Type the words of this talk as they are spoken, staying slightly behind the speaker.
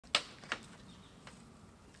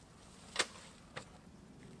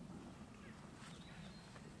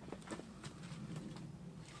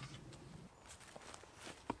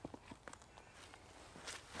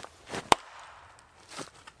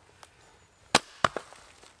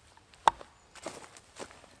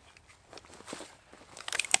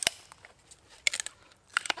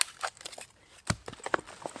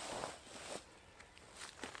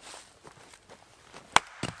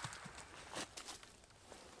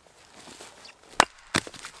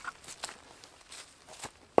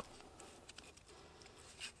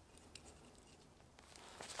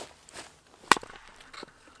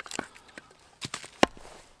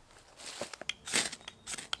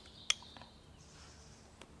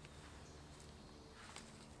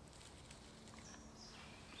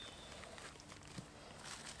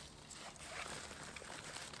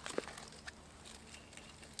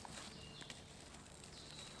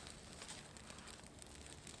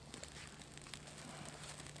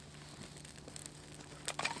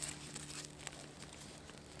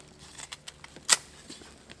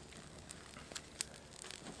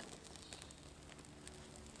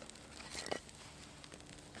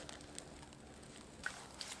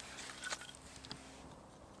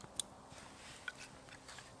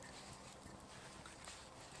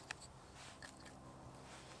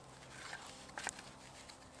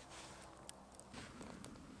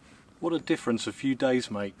what a difference a few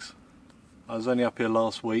days makes. I was only up here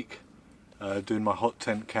last week doing my hot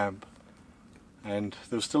tent camp, and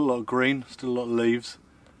there was still a lot of green, still a lot of leaves,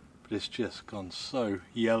 but it's just gone so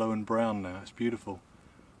yellow and brown now. It's beautiful.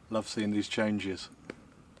 Love seeing these changes.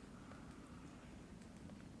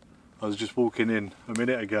 I was just walking in a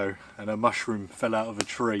minute ago and a mushroom fell out of a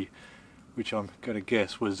tree, which I'm going to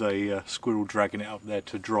guess was a squirrel dragging it up there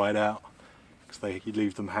to dry it out, because you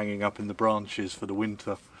leave them hanging up in the branches for the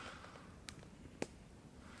winter.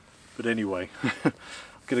 But anyway, I'm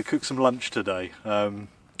going to cook some lunch today.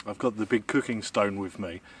 I've got the big cooking stone with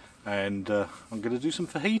me, and I'm going to do some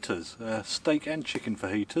fajitas, steak and chicken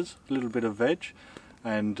fajitas, a little bit of veg,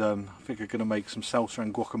 and I think I'm going to make some salsa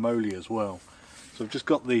and guacamole as well. So I've just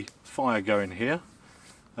got the fire going here,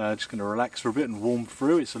 just going to relax for a bit and warm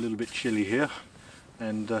through. It's a little bit chilly here,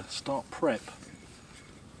 and start prep.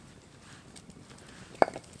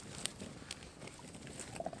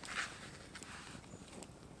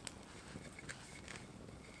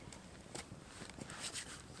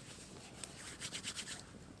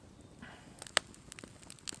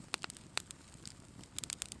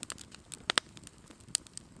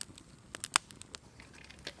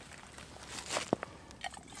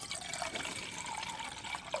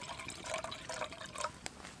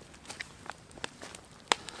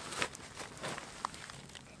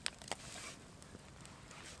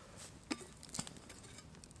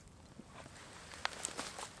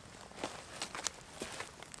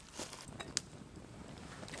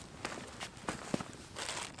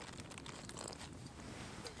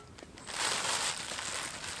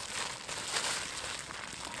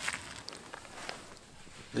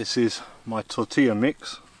 This is my tortilla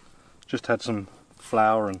mix. Just had some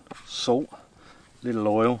flour and salt, a little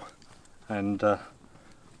oil, and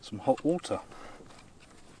some hot water.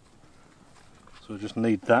 So I just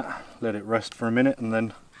knead that, let it rest for a minute, and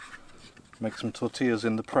then make some tortillas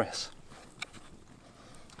in the press.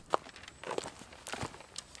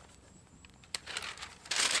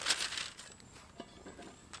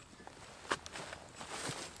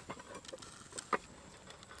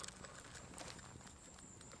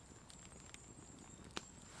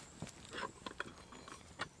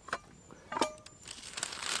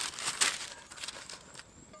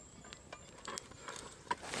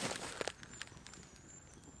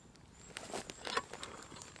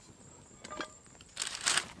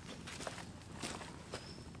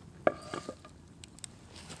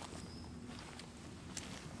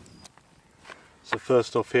 So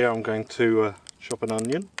first off here I'm going to chop an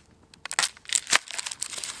onion.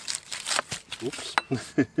 Oops.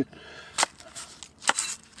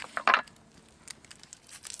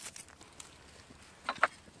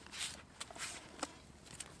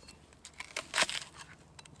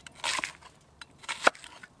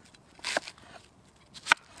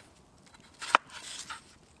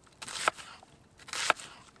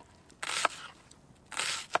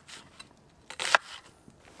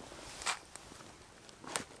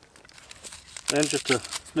 Then just a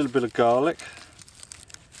little bit of garlic,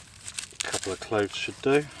 a couple of cloves should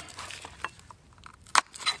do.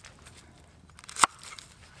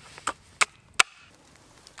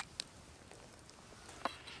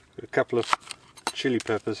 A couple of chili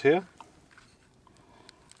peppers here.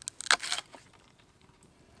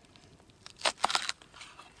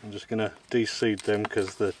 I'm just going to de-seed them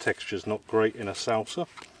because the texture's not great in a salsa.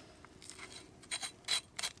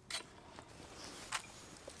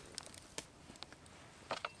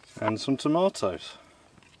 And some tomatoes.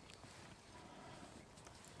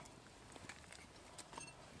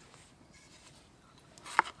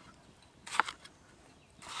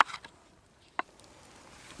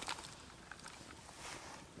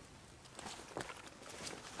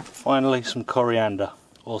 Finally, some coriander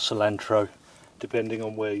or cilantro, depending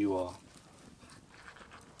on where you are.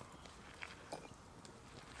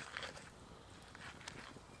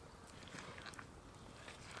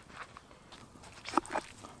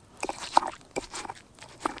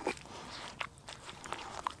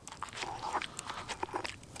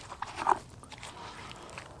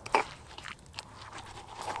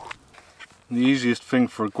 The easiest thing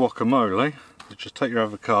for a guacamole is just take your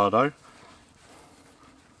avocado,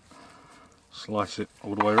 slice it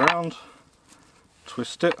all the way around,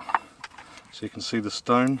 twist it so you can see the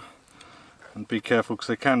stone, and be careful because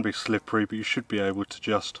they can be slippery, but you should be able to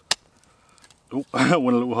just, oh, I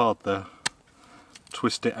went a little hard there,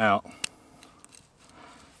 twist it out.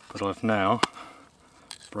 But I've now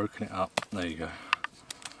broken it up, there you go.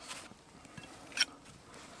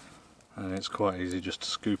 And it's quite easy just to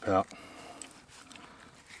scoop out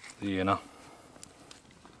the inner.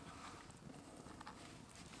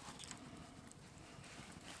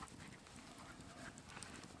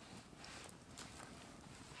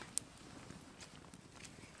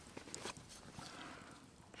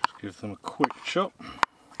 give them a quick chop.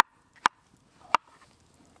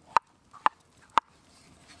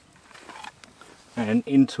 And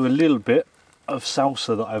into a little bit of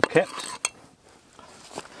salsa that I've kept.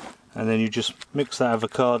 And then you just mix that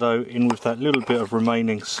avocado in with that little bit of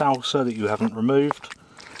remaining salsa that you haven't removed.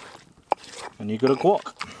 And you've got a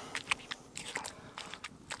guac.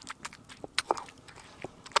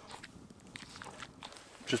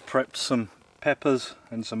 Just prepped some peppers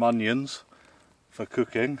and some onions for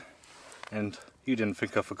cooking. And you didn't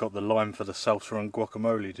think I forgot the lime for the salsa and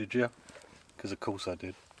guacamole, did you? Because of course I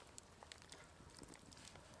did.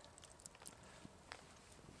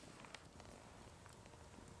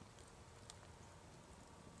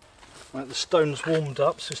 Right, the stone's warmed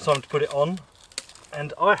up, so it's time to put it on.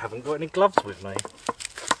 And I haven't got any gloves with me,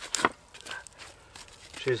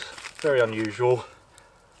 which is very unusual,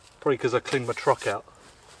 probably because I cleaned my truck out.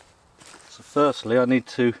 So firstly I need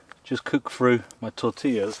to just cook through my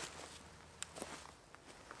tortillas.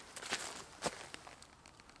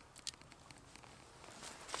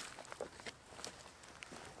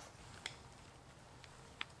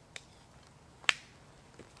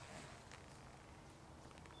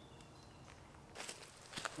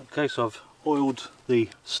 Okay, so I've oiled the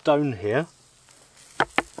stone here.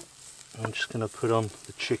 I'm just going to put on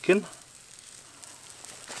the chicken.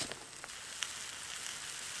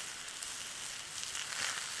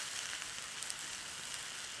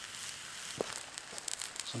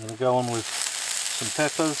 So I'm going to go on with some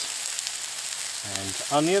peppers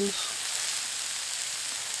and onions.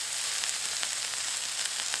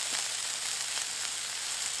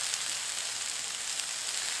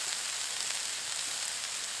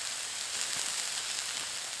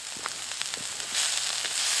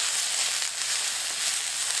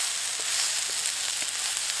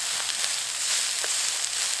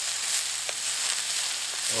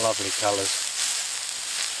 Lovely colours.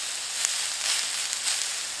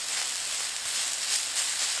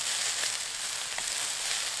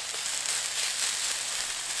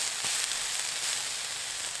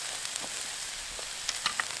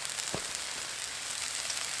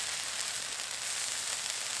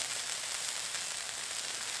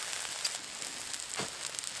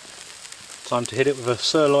 Time to hit it with a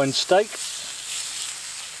sirloin steak.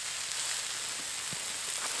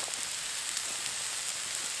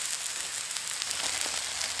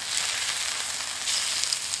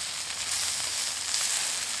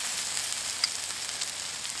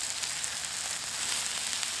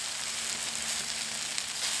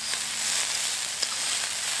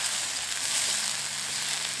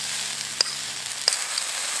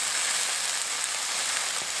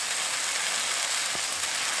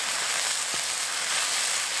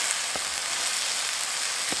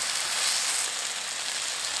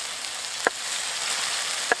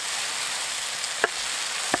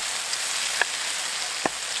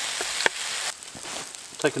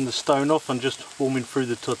 Taking the stone off and just warming through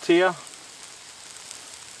the tortilla.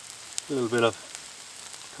 A little bit of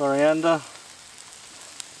coriander.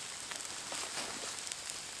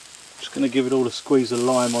 Just going to give it all a squeeze of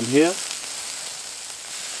lime on here.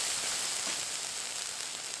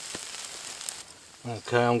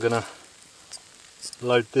 Okay, I'm going to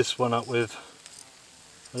load this one up with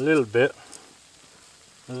a little bit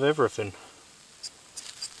of everything.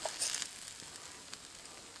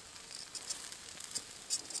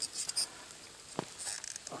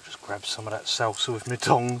 Grab some of that salsa with my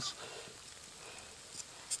tongs.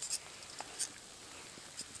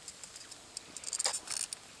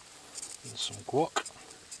 And some guac.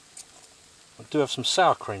 I do have some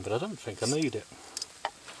sour cream, but I don't think I need it.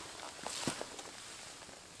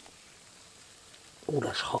 Oh,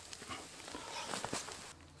 that's hot.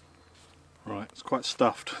 Right, it's quite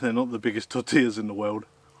stuffed. They're not the biggest tortillas in the world.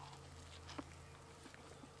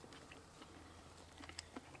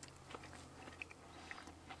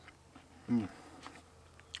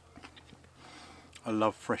 I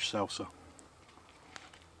love fresh salsa.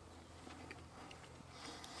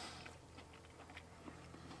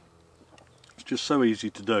 It's just so easy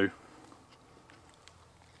to do.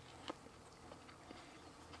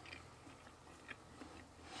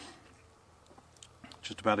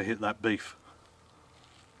 Just about to hit that beef.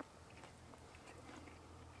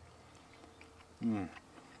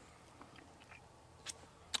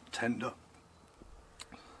 Tender.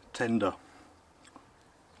 Tender.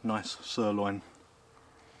 Nice sirloin.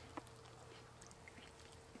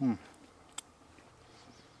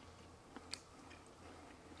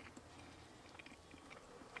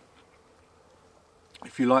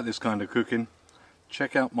 If you like this kind of cooking,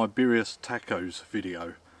 check out my birria tacos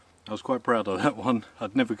video. I was quite proud of that one.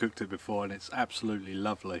 I'd never cooked it before and it's absolutely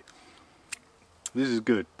lovely. This is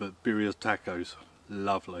good, but birria's tacos,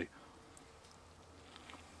 lovely.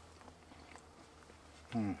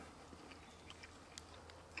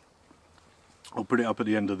 I'll put it up at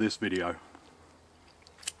the end of this video.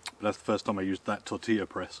 But that's the first time I used that tortilla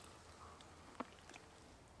press.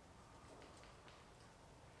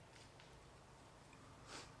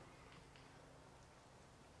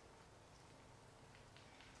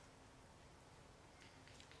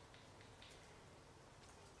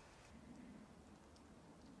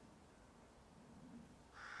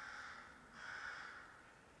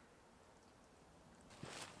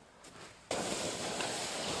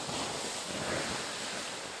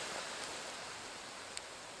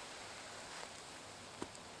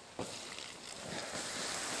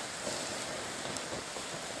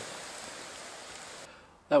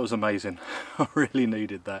 That was amazing. I really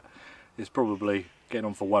needed that. It's probably getting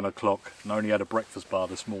on for 1 o'clock and I only had a breakfast bar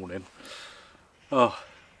this morning. Oh,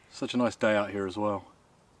 such a nice day out here as well.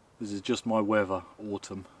 This is just my weather,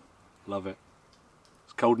 autumn. Love it.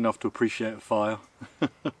 It's cold enough to appreciate a fire.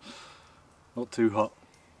 Not too hot.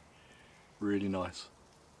 Really nice.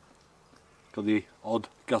 Got the odd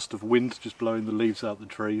gust of wind just blowing the leaves out the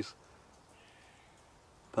trees.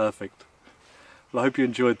 Perfect. Well, I hope you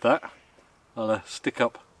enjoyed that. I'll stick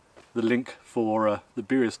up the link for the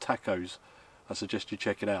birria's tacos. I suggest you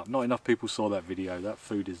check it out. Not enough people saw that video. That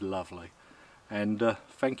food is lovely. And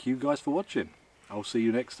thank you guys for watching. I'll see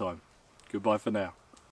you next time. Goodbye for now.